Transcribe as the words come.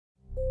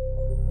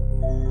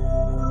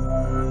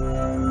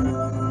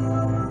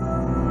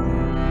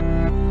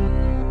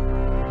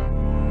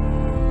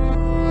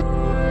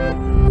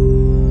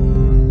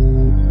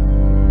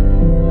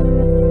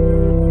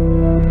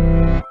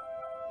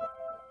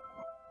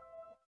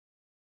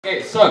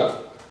Okay,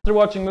 so after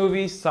watching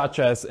movies such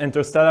as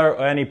Interstellar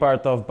or any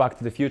part of Back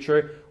to the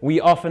Future,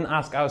 we often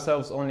ask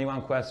ourselves only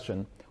one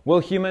question. Will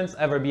humans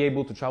ever be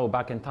able to travel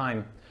back in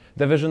time?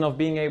 The vision of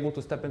being able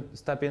to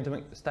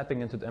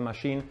stepping into the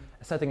machine,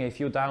 setting a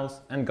few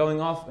dials, and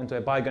going off into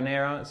a bygone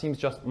era seems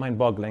just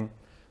mind-boggling.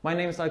 My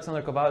name is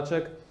Aleksander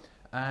Kowalczyk,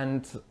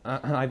 and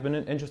I've been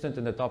interested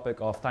in the topic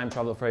of time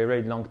travel for a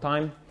really long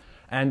time.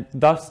 And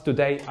thus,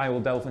 today, I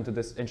will delve into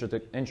this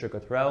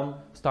intricate realm,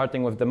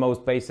 starting with the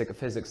most basic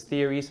physics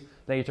theories,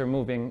 later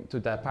moving to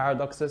the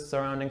paradoxes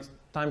surrounding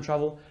time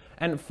travel,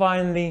 and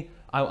finally,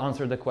 I'll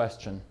answer the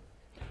question.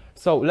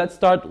 So let's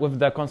start with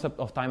the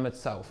concept of time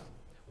itself.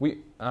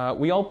 We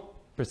all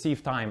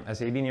perceive time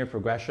as a linear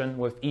progression,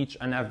 with each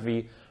and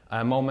every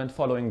moment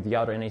following the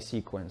other in a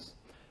sequence.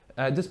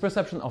 This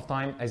perception of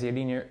time as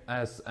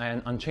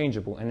an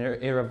unchangeable and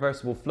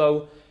irreversible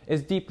flow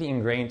is deeply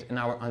ingrained in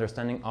our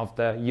understanding of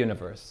the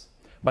universe.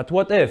 But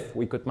what if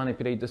we could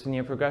manipulate this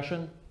linear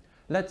progression?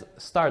 Let's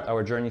start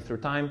our journey through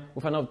time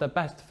with one of the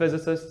best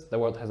physicists the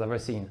world has ever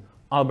seen,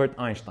 Albert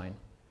Einstein.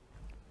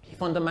 He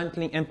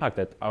fundamentally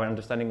impacted our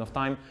understanding of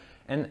time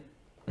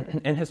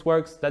in his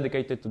works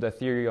dedicated to the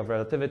theory of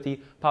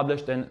relativity,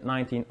 published in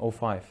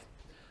 1905.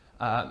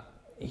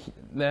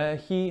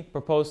 He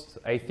proposed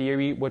a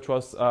theory which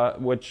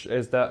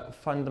is the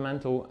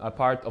fundamental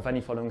part of any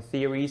following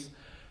theories,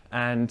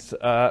 and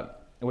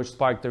which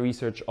sparked the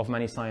research of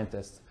many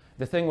scientists.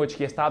 The thing which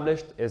he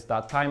established is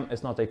that time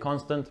is not a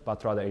constant,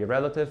 but rather a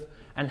relative,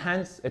 and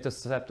hence it is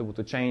susceptible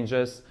to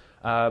changes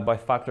by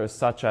factors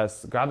such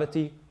as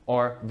gravity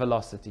or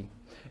velocity.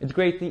 It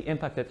greatly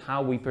impacted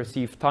how we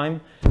perceive time,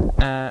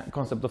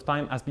 concept of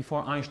time, as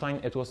before Einstein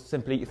it was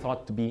simply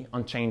thought to be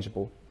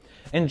unchangeable.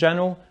 In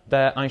general,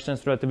 the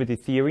Einstein's relativity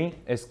theory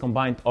is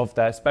combined of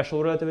the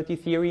special relativity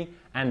theory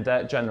and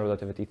the general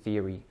relativity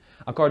theory.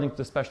 According to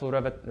the special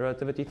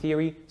relativity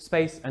theory,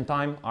 space and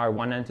time are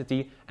one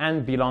entity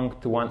and belong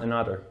to one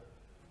another.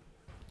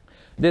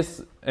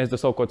 This is the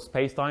so-called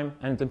space-time,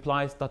 and it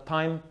implies that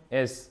time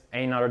is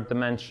another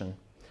dimension.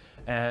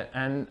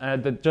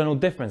 The general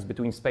difference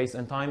between space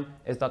and time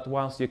is that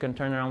whilst you can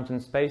turn around in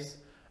space,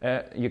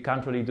 you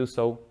can't really do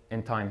so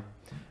in time.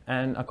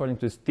 And according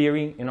to this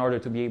theory, in order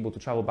to be able to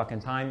travel back in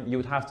time, you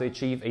would have to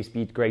achieve a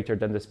speed greater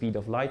than the speed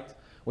of light,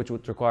 which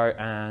would require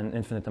an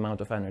infinite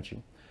amount of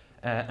energy.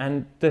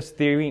 And this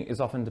theory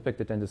is often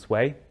depicted in this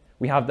way.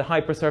 We have the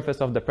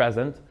hypersurface of the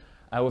present,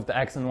 with the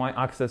x and y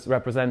axis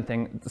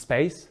representing the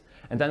space,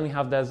 and then we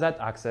have the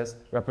z-axis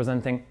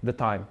representing the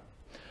time.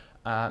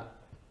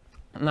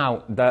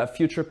 Now, the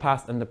future,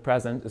 past, and the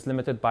present is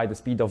limited by the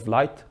speed of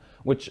light,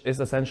 which are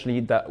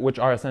essentially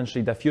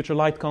the future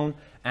light cone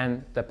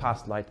and the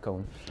past light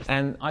cone.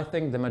 And I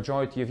think the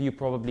majority of you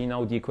probably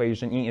know the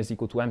equation E is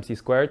equal to mc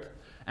squared,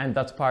 and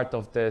that's part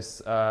of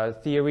this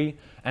theory,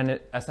 and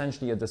it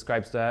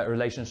describes the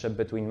relationship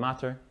between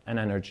matter and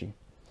energy.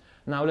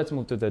 Now let's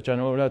move to the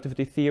general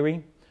relativity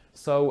theory.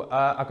 So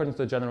according to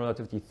the general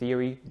relativity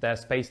theory, the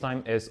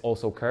space-time is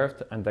also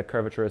curved, and the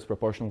curvature is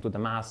proportional to the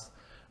mass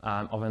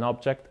of an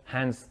object.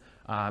 Hence,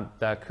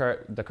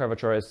 the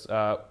curvature is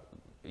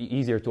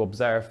easier to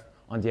observe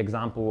on the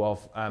example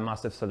of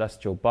massive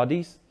celestial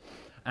bodies,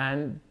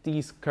 and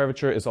this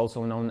curvature is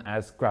also known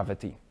as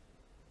gravity.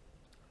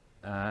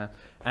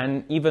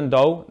 And even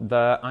though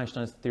the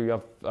Einstein's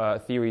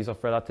theories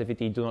of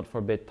relativity do not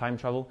forbid time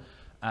travel,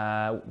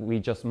 we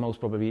just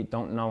most probably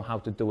don't know how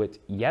to do it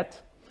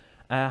yet.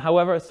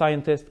 However,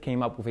 scientists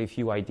came up with a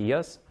few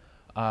ideas.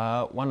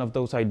 One of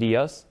those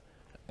ideas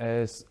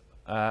is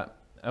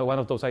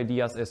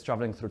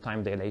traveling through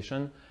time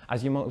dilation.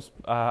 As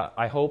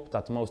I hope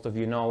that most of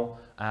you know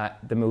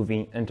the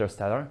movie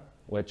Interstellar,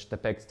 which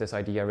depicts this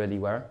idea really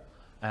well.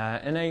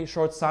 In a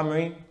short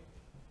summary,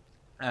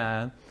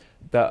 the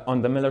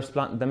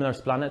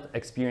Miller's planet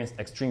experienced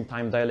extreme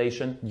time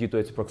dilation due to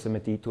its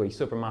proximity to a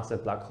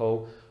supermassive black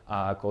hole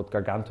called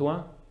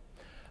Gargantua.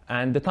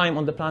 And the time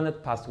on the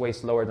planet passed way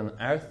slower than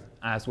Earth,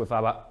 as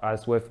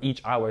with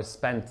each hour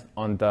spent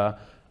on the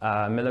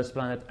Miller's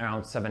planet,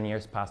 around 7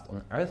 years passed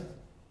on Earth.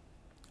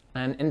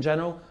 And in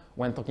general,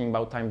 when talking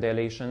about time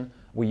dilation,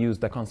 we use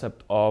the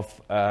concept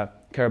of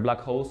Kerr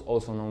black holes,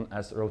 also known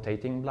as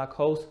rotating black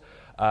holes,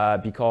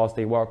 because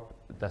they warp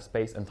the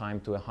space and time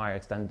to a higher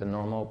extent than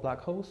normal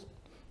black holes.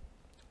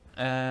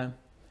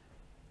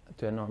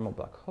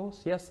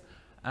 Yes.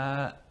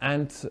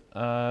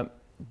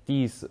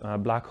 These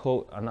black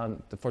holes,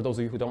 for those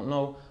of you who don't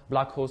know,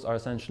 black holes are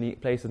essentially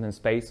places in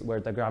space where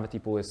the gravity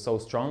pull is so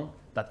strong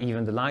that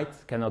even the light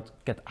cannot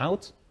get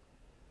out.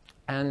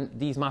 And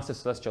these massive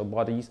celestial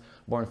bodies,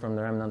 born from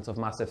the remnants of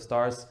massive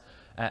stars,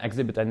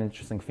 exhibit an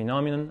interesting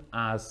phenomenon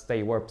as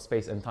they warp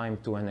space and time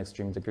to an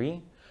extreme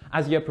degree.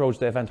 As you approach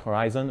the event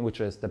horizon,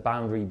 which is the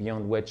boundary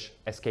beyond which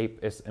escape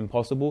is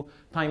impossible,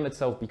 time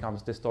itself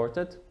becomes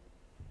distorted,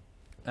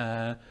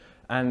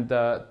 and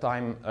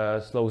time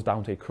slows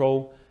down to a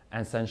crawl,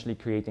 essentially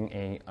creating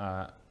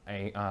a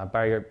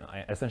barrier,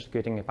 essentially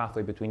creating a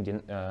pathway between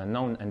the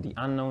known and the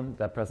unknown,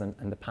 the present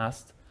and the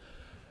past.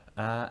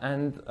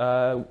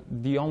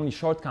 The only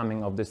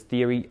shortcoming of this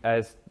theory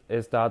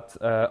is that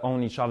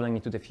only traveling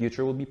into the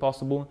future would be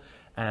possible,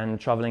 and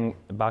traveling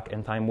back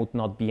in time would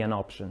not be an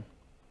option.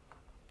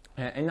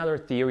 Another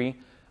theory,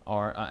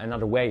 or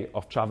another way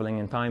of traveling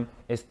in time,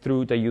 is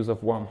through the use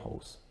of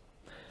wormholes.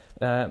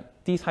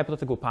 These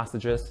hypothetical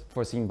passages,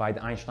 foreseen by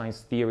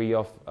Einstein's theory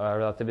of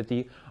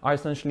relativity, are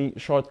essentially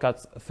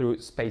shortcuts through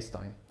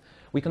space-time.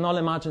 We can all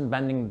imagine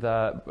bending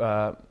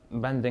the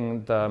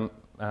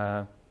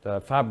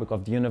fabric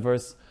of the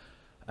universe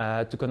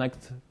to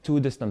connect two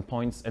distant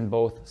points in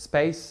both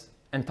space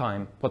and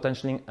time,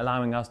 potentially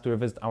allowing us to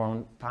revisit our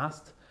own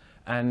past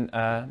and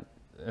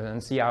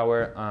see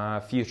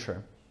our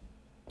future.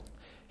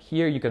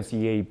 Here you can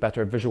see a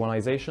better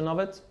visualization of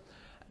it.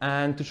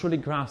 And to truly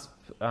grasp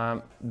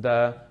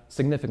the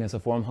significance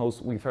of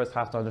wormholes, we first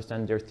have to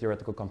understand their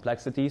theoretical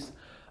complexities.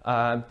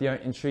 They are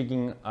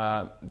intriguing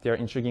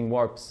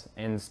warps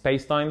in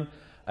space-time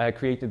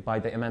created by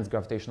the immense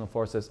gravitational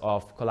forces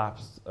of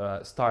collapsed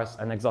stars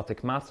and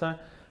exotic matter.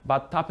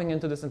 But tapping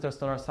into this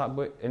interstellar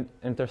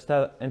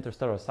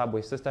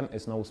subway system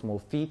is no small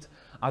feat,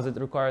 as it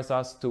requires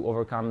us to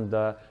overcome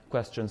the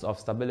questions of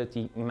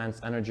stability,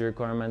 immense energy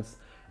requirements,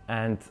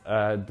 and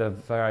the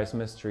various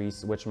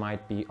mysteries which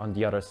might be on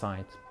the other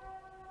side.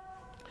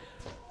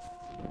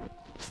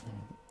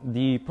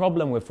 The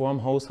problem with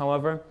wormholes,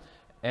 however,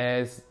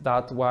 is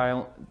that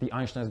while the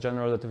Einstein's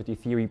general relativity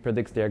theory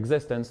predicts their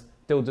existence,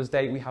 till this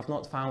day we have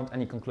not found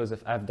any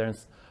conclusive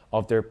evidence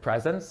of their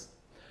presence.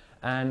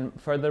 And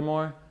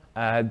furthermore,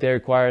 they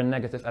require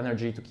negative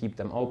energy to keep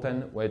them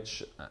open,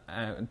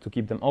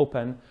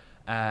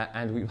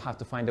 and we have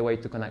to find a way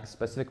to connect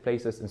specific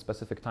places in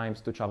specific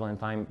times to travel in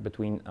time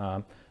between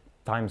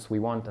times we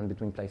want and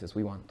between places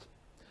we want.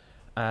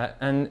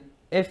 And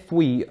if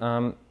we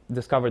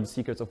discover the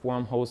secrets of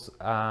wormholes,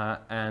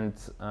 then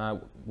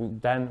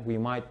we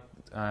might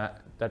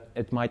that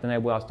it might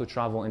enable us to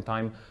travel in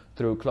time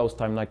through closed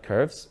time-like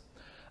curves.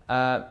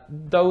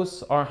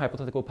 Those are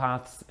hypothetical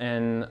paths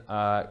in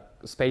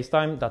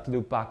space-time that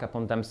loop back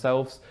upon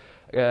themselves,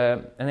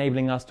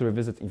 enabling us to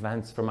revisit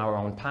events from our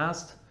own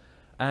past.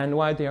 And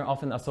while they are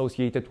often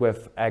associated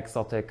with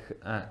exotic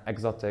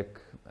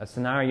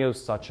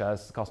scenarios such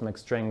as cosmic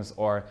strings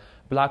or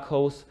black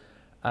holes,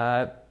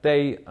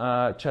 they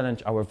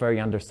challenge our very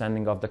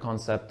understanding of the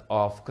concept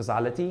of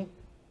causality.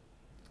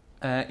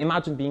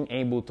 Imagine being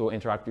able to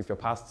interact with your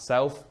past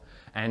self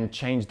and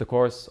change the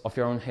course of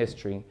your own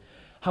history.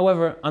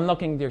 However,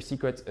 unlocking their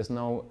secrets is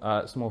no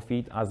small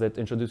feat, as it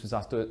introduces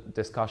us to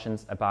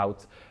discussions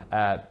about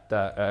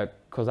the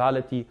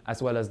causality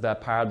as well as the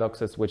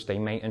paradoxes which they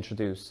may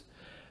introduce.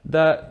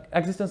 The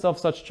existence of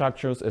such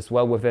structures is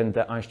well within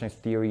the Einstein's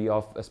theory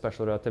of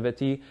special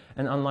relativity,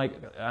 and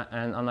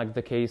unlike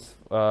the case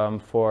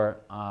for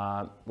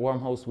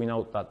wormholes, we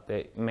know that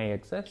they may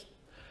exist.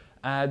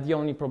 The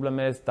only problem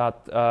is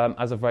that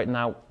as of right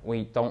now,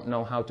 we don't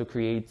know how to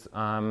create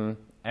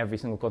every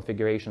single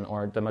configuration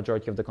or the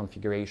majority of the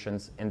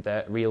configurations in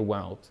the real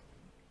world.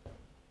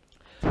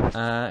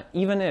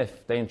 Even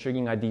if the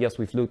intriguing ideas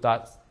we've looked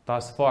at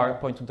thus far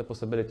point to the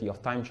possibility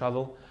of time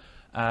travel,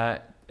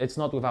 it's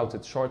not without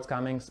its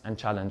shortcomings and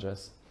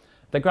challenges.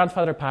 The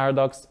grandfather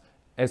paradox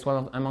is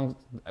one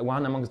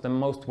amongst the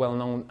most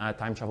well-known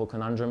time travel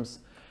conundrums,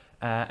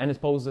 and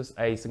it poses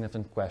a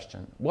significant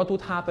question. What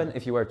would happen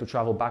if you were to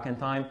travel back in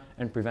time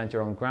and prevent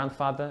your own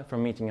grandfather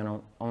from meeting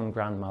your own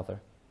grandmother?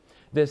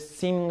 This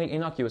seemingly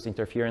innocuous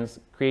interference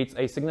creates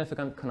a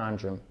significant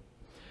conundrum,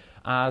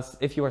 as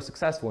if you are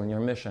successful in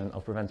your mission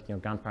of preventing your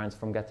grandparents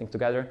from getting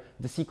together,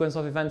 the sequence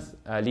of events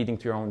leading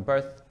to your own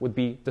birth would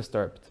be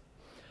disturbed.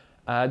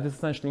 This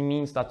essentially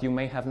means that you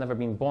may have never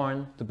been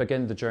born to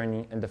begin the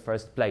journey in the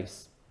first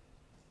place.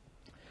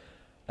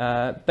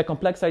 The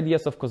complex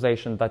ideas of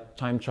causation that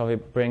time travel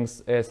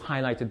brings is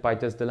highlighted by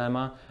this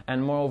dilemma,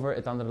 and moreover,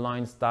 it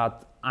underlines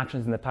that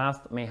actions in the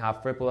past may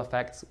have ripple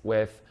effects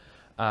with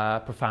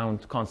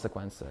profound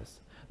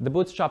consequences. The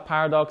bootstrap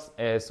paradox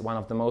is one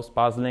of the most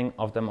puzzling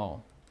of them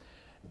all.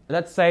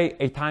 Let's say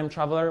a time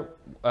traveler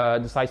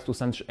decides to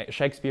send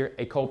Shakespeare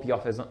a copy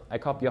of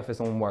his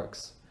own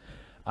works.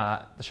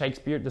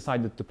 Shakespeare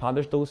decided to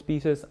publish those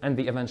pieces, and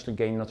they eventually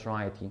gained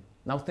notoriety.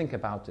 Now think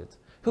about it.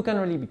 Who can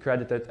really be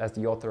credited as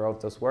the author of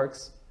those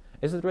works?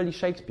 Is it really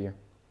Shakespeare?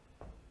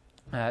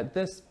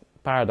 This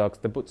paradox,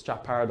 the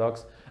bootstrap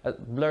paradox,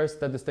 blurs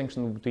the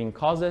distinction between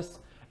causes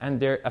and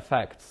their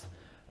effects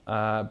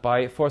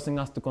by forcing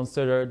us to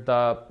consider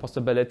the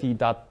possibility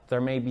that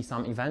there may be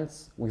some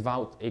events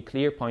without a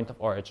clear point of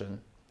origin.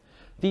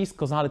 These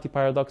causality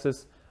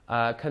paradoxes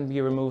can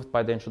be removed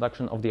by the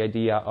introduction of the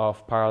idea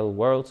of parallel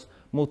worlds,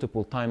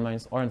 multiple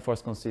timelines, or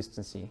enforced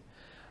consistency.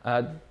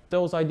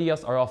 Those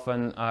ideas are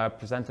often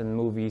presented in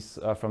movies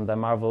from the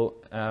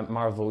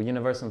Marvel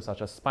universe,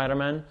 such as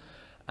Spider-Man,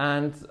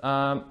 and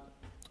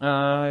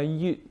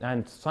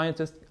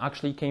scientists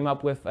actually came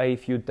up with a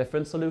few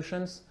different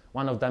solutions.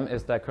 One of them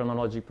is the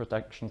chronology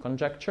protection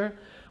conjecture,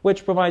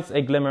 which provides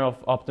a glimmer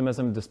of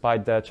optimism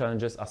despite the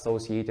challenges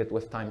associated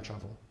with time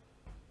travel.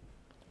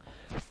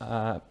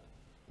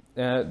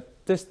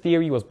 This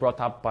theory was brought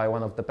up by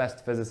one of the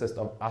best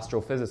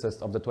astrophysicists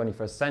of the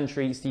 21st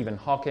century, Stephen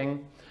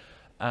Hawking.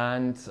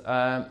 And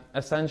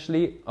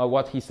essentially,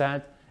 what he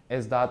said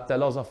is that the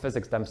laws of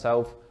physics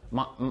themselves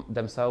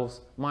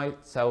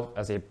might serve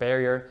as a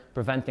barrier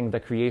preventing the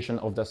creation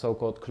of the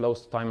so-called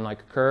closed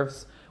time-like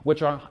curves,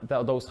 which are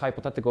those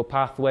hypothetical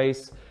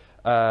pathways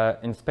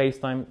in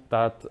space-time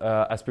that,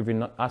 as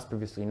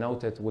previously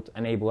noted, would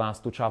enable us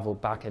to travel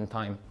back in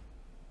time.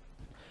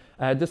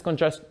 This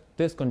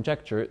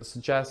conjecture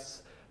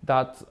suggests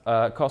that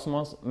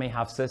cosmos may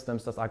have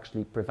systems that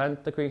actually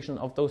prevent the creation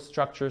of those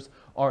structures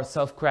or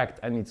self-correct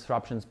any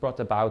disruptions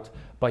brought about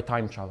by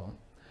time travel.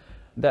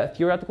 The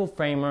theoretical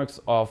frameworks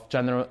of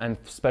general and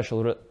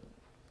special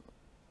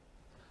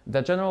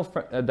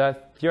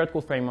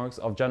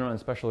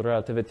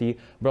relativity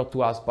brought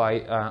to us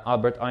by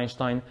Albert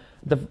Einstein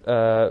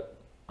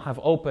have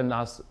opened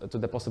us to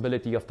the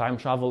possibility of time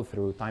travel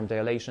through time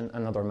dilation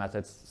and other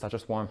methods such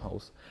as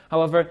wormholes.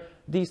 However,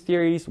 these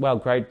theories, while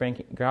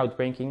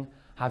groundbreaking,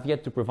 have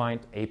yet to provide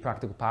a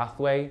practical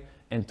pathway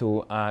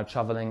into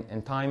traveling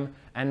in time,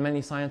 and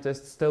many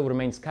scientists still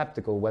remain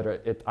skeptical whether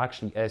it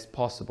actually is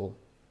possible.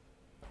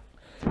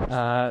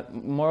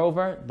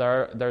 Moreover,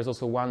 there's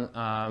also one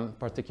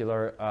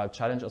particular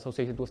challenge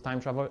associated with time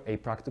travel, a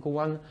practical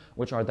one,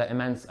 which are the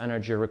immense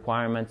energy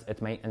requirements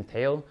it may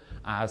entail,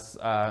 as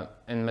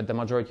in the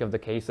majority of the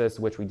cases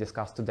which we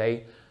discussed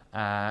today,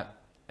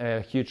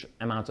 huge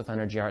amounts of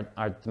energy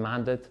are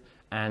demanded,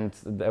 and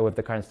with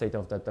the current state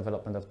of the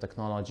development of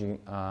technology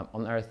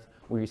on Earth,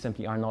 we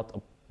simply are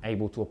not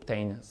able to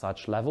obtain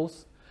such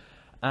levels.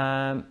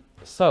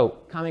 So,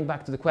 coming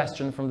back to the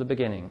question from the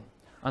beginning.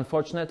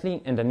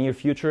 Unfortunately, in the near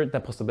future, the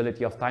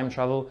possibility of time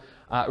travel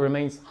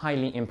remains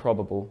highly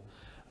improbable.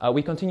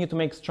 We continue to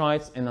make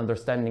strides in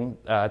understanding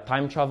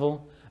time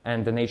travel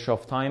and the nature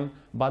of time,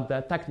 but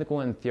the technical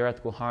and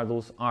theoretical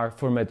hurdles are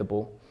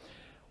formidable.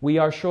 We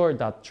are sure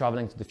that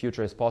traveling to the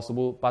future is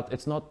possible, but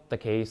it's not the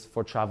case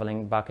for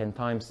traveling back in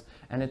times,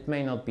 and it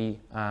may not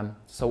be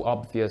so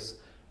obvious,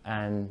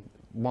 and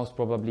most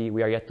probably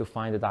we are yet to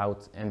find it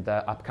out in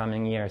the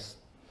upcoming years.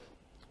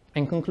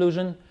 In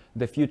conclusion,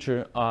 the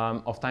future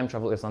of time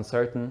travel is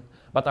uncertain,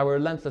 but our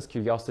relentless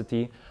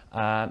curiosity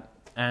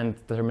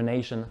and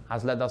determination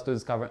has led us to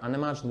discover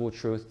unimaginable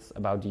truths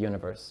about the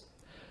universe.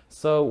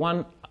 So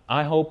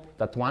I hope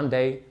that one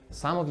day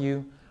some of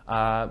you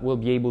will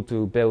be able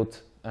to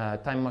build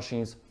time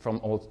machines from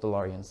old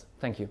DeLoreans.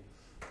 Thank you.